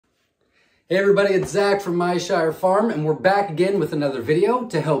Hey everybody, it's Zach from Myshire Farm, and we're back again with another video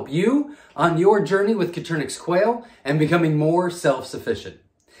to help you on your journey with Coturnix quail and becoming more self-sufficient.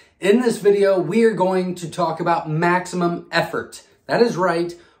 In this video, we are going to talk about maximum effort. That is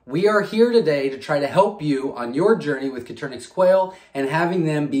right, we are here today to try to help you on your journey with Coturnix quail and having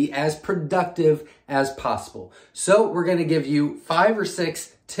them be as productive as possible. So we're going to give you 5 or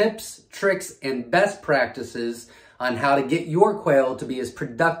 6 tips, tricks, and best practices on how to get your quail to be as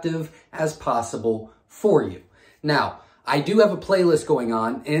productive as possible for you. Now, I do have a playlist going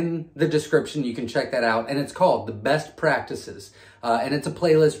on in the description. You can check that out, and it's called The Best Practices. And it's a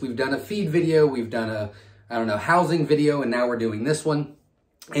playlist. We've done a feed video, we've done a, housing video, and now we're doing this one.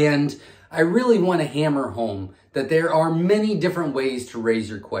 And I really want to hammer home that there are many different ways to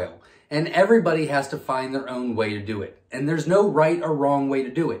raise your quail, and everybody has to find their own way to do it. And there's no right or wrong way to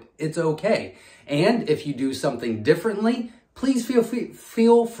do it. It's okay. And if you do something differently, please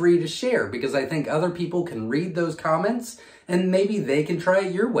feel free to share, because I think other people can read those comments and maybe they can try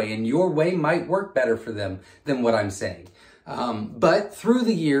it your way, and your way might work better for them than what I'm saying. But through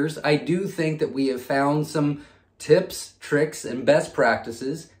the years, I do think that we have found some tips, tricks, and best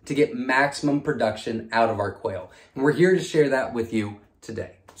practices to get maximum production out of our quail. And we're here to share that with you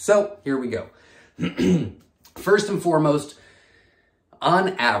today. So here we go. First and foremost, on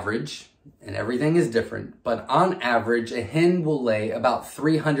average, and everything is different, but on average, a hen will lay about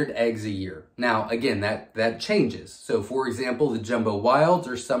 300 eggs a year. Now, again, that changes. So for example, the jumbo wilds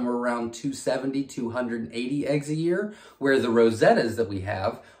are somewhere around 270, 280 eggs a year, where the rosettas that we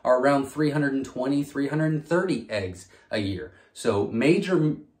have are around 320, 330 eggs a year. So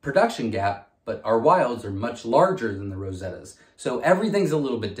major production gap, but our wilds are much larger than the rosettas. So everything's a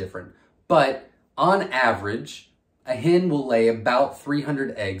little bit different. But on average, a hen will lay about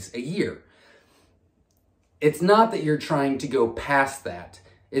 300 eggs a year. It's not that you're trying to go past that.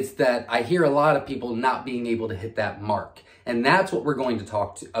 It's that I hear a lot of people not being able to hit that mark. And that's what we're going to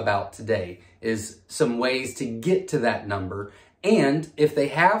talk about today, is some ways to get to that number. And if they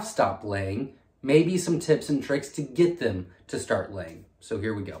have stopped laying, maybe some tips and tricks to get them to start laying. So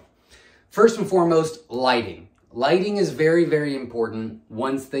here we go. First and foremost, lighting. Lighting is very, very important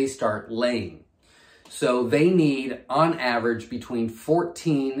once they start laying. So they need, on average, between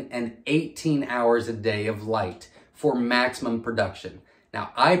 14 and 18 hours a day of light for maximum production.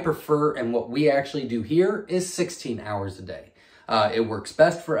 Now, I prefer, and what we actually do here, is 16 hours a day. It works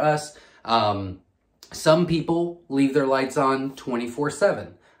best for us. Some people leave their lights on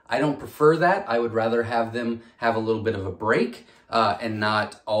 24/7. I don't prefer that. I would rather have them have a little bit of a break and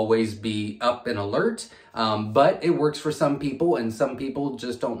not always be up and alert. But it works for some people, and some people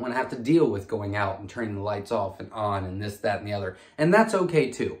just don't want to have to deal with going out and turning the lights off and on and this, that, and the other. And that's okay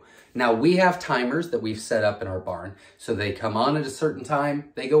too. Now, we have timers that we've set up in our barn. So they come on at a certain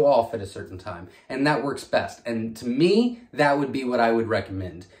time, they go off at a certain time, and that works best. And to me, that would be what I would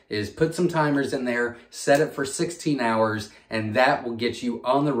recommend, is put some timers in there, set it for 16 hours, and that will get you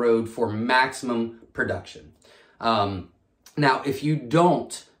on the road for maximum production. Now, if you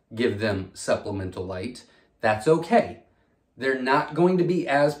don't give them supplemental light, that's okay. They're not going to be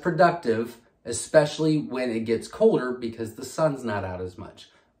as productive, especially when it gets colder, because the sun's not out as much.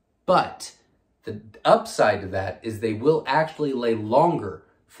 But the upside to that is they will actually lay longer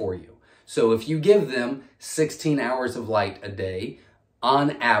for you. So if you give them 16 hours of light a day,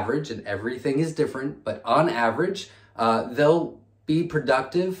 on average, and everything is different, but on average, they'll be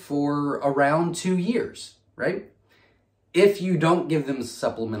productive for around 2 years, right? If you don't give them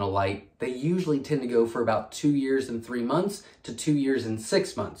supplemental light, they usually tend to go for about 2 years and 3 months to 2 years and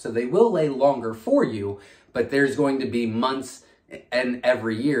 6 months. So they will lay longer for you, but there's going to be months and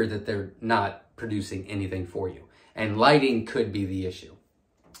every year that they're not producing anything for you. And lighting could be the issue.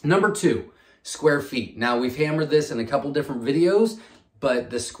 Number 2, square feet. Now, we've hammered this in a couple different videos,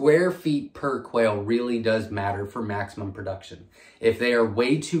 but the square feet per quail really does matter for maximum production. If they are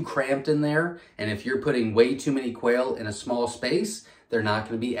way too cramped in there, and if you're putting way too many quail in a small space, they're not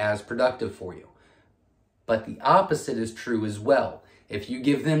going to be as productive for you. But the opposite is true as well. If you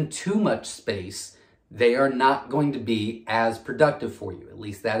give them too much space, they are not going to be as productive for you. At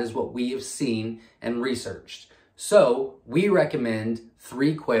least that is what we have seen and researched. So we recommend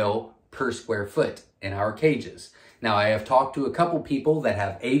 3 quail per square foot in our cages. Now, I have talked to a couple people that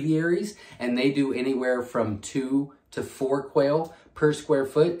have aviaries, and they do anywhere from 2 to 4 quail per square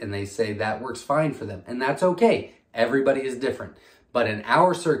foot, and they say that works fine for them. And that's okay. Everybody is different. But in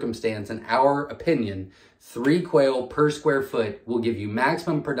our circumstance, in our opinion, 3 quail per square foot will give you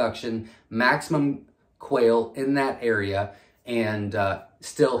maximum production, maximum quail in that area, and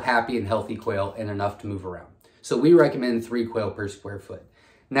still happy and healthy quail and enough to move around. So we recommend 3 quail per square foot.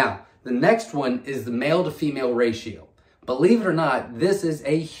 Now, the next one is the male to female ratio. Believe it or not, this is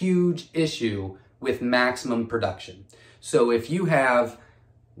a huge issue with maximum production. So if you have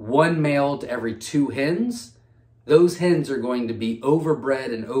one male to every 2 hens, those hens are going to be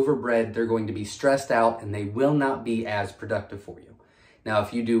overbred and overbred. They're going to be stressed out and they will not be as productive for you. Now,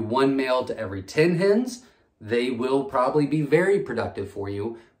 if you do one male to every 10 hens, they will probably be very productive for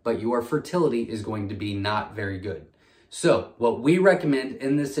you, but your fertility is going to be not very good. So what we recommend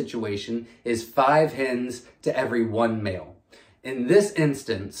in this situation is 5 hens to every 1 male. In this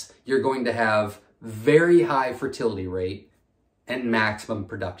instance, you're going to have very high fertility rate and maximum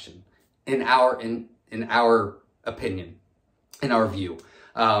production in our opinion, in our view.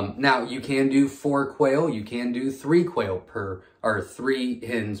 Now you can do 4 quail, you can do 3 quail per, or 3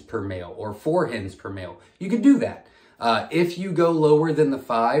 hens per male, or 4 hens per male. You could do that. If you go lower than the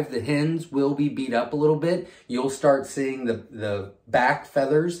 5, the hens will be beat up a little bit. You'll start seeing the back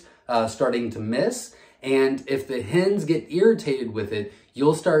feathers starting to miss. And if the hens get irritated with it,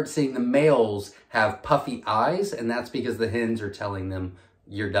 you'll start seeing the males have puffy eyes, and that's because the hens are telling them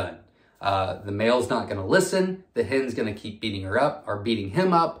you're done. The male's not going to listen. The hen's going to keep beating her up or beating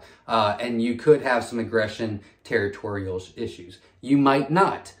him up, and you could have some aggression, territorial issues. You might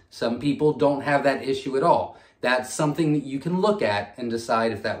not. Some people don't have that issue at all. That's something that you can look at and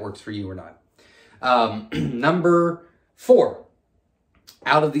decide if that works for you or not. Number 4,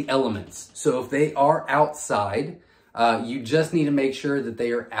 out of the elements. So if they are outside, you just need to make sure that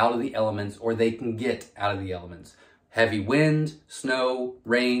they are out of the elements, or they can get out of the elements. Heavy wind, snow,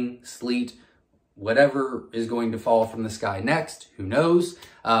 rain, sleet, whatever is going to fall from the sky next, who knows?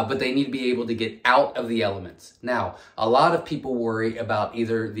 But they need to be able to get out of the elements. Now, a lot of people worry about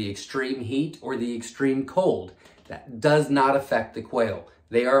either the extreme heat or the extreme cold. That does not affect the quail.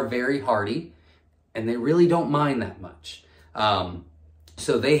 They are very hardy, and they really don't mind that much.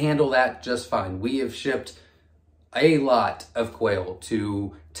 So they handle that just fine. We have shipped a lot of quail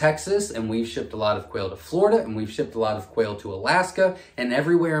to Texas, and we've shipped a lot of quail to Florida, and we've shipped a lot of quail to Alaska, and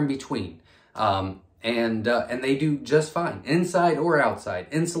everywhere in between. And they do just fine, inside or outside,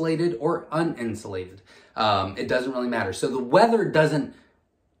 insulated or uninsulated. It doesn't really matter. So the weather doesn't,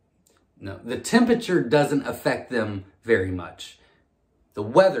 the temperature doesn't affect them very much. The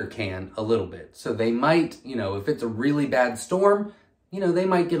weather can a little bit. So they might, if it's a really bad storm, they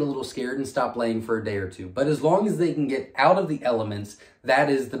might get a little scared and stop laying for a day or 2. But as long as they can get out of the elements, that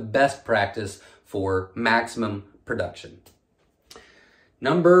is the best practice for maximum production.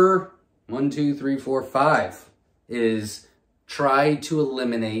 Number 5 is try to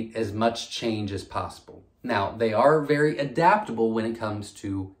eliminate as much change as possible. Now, they are very adaptable when it comes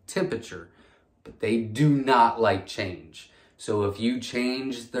to temperature, but they do not like change. So if you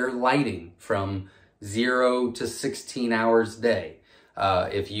change their lighting from 0 to 16 hours a day,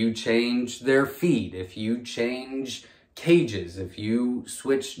 if you change their feed, if you change cages, if you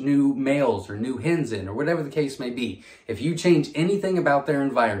switch new males or new hens in, or whatever the case may be, if you change anything about their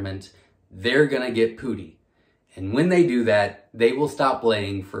environment, they're going to get pooty. And when they do that, they will stop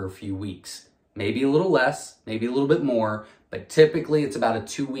laying for a few weeks. Maybe a little less, maybe a little bit more, but typically it's about a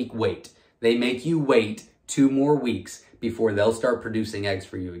 2-week wait. They make you wait 2 more weeks before they'll start producing eggs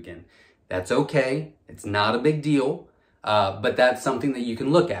for you again. That's okay. It's not a big deal. But that's something that you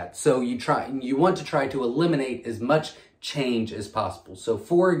can look at. So you want to try to eliminate as much change as possible. So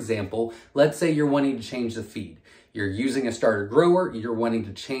for example, let's say you're wanting to change the feed. You're using a starter grower, you're wanting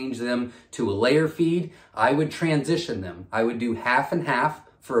to change them to a layer feed. I would transition them. I would do half and half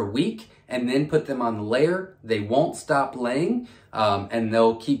for a week and then put them on the layer. They won't stop laying and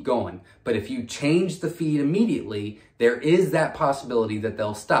they'll keep going. But if you change the feed immediately, there is that possibility that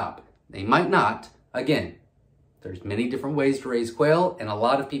they'll stop. They might not. Again, there's many different ways to raise quail, and a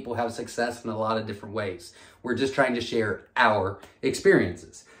lot of people have success in a lot of different ways. We're just trying to share our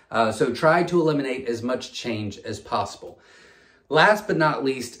experiences. So try to eliminate as much change as possible. Last but not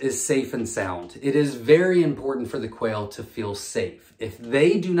least is safe and sound. It is very important for the quail to feel safe. If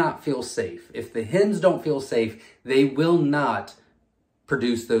they do not feel safe, if the hens don't feel safe, they will not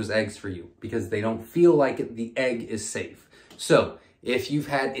produce those eggs for you because they don't feel like the egg is safe. So if you've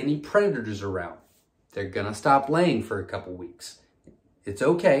had any predators around, they're gonna stop laying for a couple weeks. It's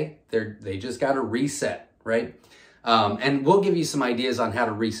okay. They just gotta reset, right? And we'll give you some ideas on how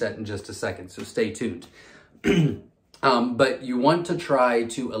to reset in just a second, so stay tuned. But you want to try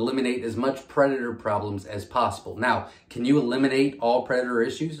to eliminate as much predator problems as possible. Now, can you eliminate all predator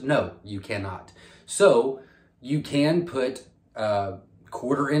issues? No, you cannot. So you can put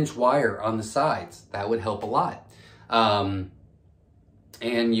 1/4-inch wire on the sides. That would help a lot. And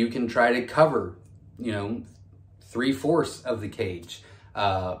you can try to cover 3/4 of the cage.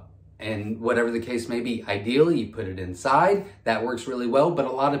 and whatever the case may be. Ideally, you put it inside. That works really well, but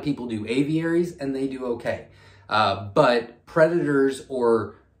a lot of people do aviaries and they do okay. But predators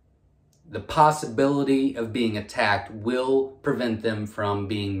or the possibility of being attacked will prevent them from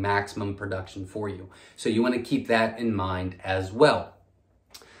being maximum production for you. So you want to keep that in mind as well.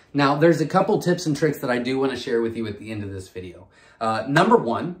 Now, there's a couple tips and tricks that I do want to share with you at the end of this video. Number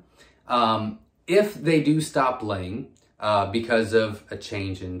one, if they do stop laying because of a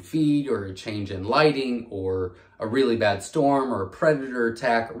change in feed or a change in lighting or a really bad storm or a predator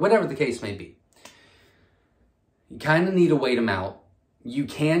attack or whatever the case may be, you kind of need to wait them out. You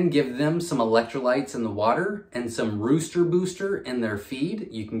can give them some electrolytes in the water and some rooster booster in their feed.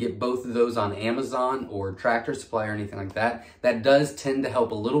 You can get both of those on Amazon or Tractor Supply or anything like that. That does tend to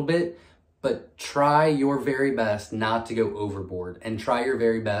help a little bit, but try your very best not to go overboard and try your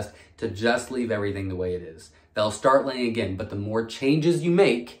very best to just leave everything the way it is. They'll start laying again, but the more changes you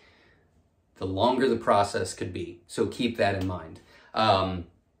make, the longer the process could be. So keep that in mind.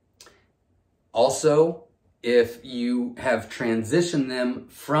 Also, if you have transitioned them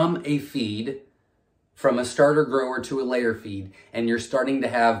from a feed, from a starter grower to a layer feed, and you're starting to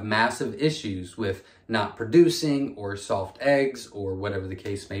have massive issues with not producing or soft eggs or whatever the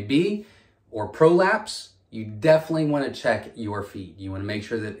case may be, or prolapse, you definitely want to check your feed. You want to make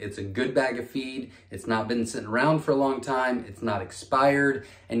sure that it's a good bag of feed, it's not been sitting around for a long time, it's not expired,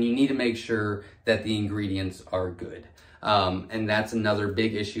 and you need to make sure that the ingredients are good. And that's another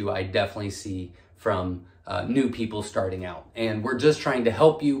big issue I definitely see from new people starting out. And we're just trying to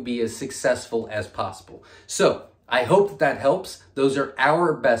help you be as successful as possible. So I hope that that helps. Those are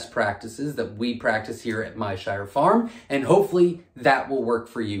our best practices that we practice here at Myshire Farm, and hopefully that will work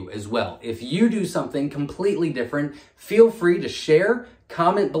for you as well. If you do something completely different, feel free to share,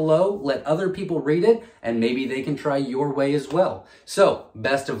 comment below, let other people read it, and maybe they can try your way as well. So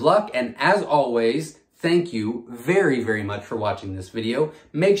best of luck, and as always, thank you very, very much for watching this video.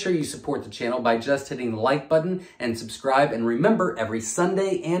 Make sure you support the channel by just hitting the like button and subscribe. And remember, every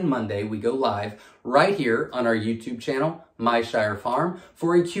Sunday and Monday, we go live right here on our YouTube channel, Myshire Farm,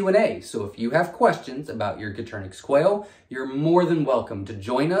 for a Q&A. So if you have questions about your Coturnix quail, you're more than welcome to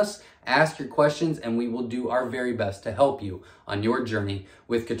join us, ask your questions, and we will do our very best to help you on your journey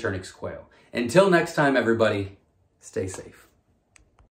with Coturnix quail. Until next time, everybody, stay safe.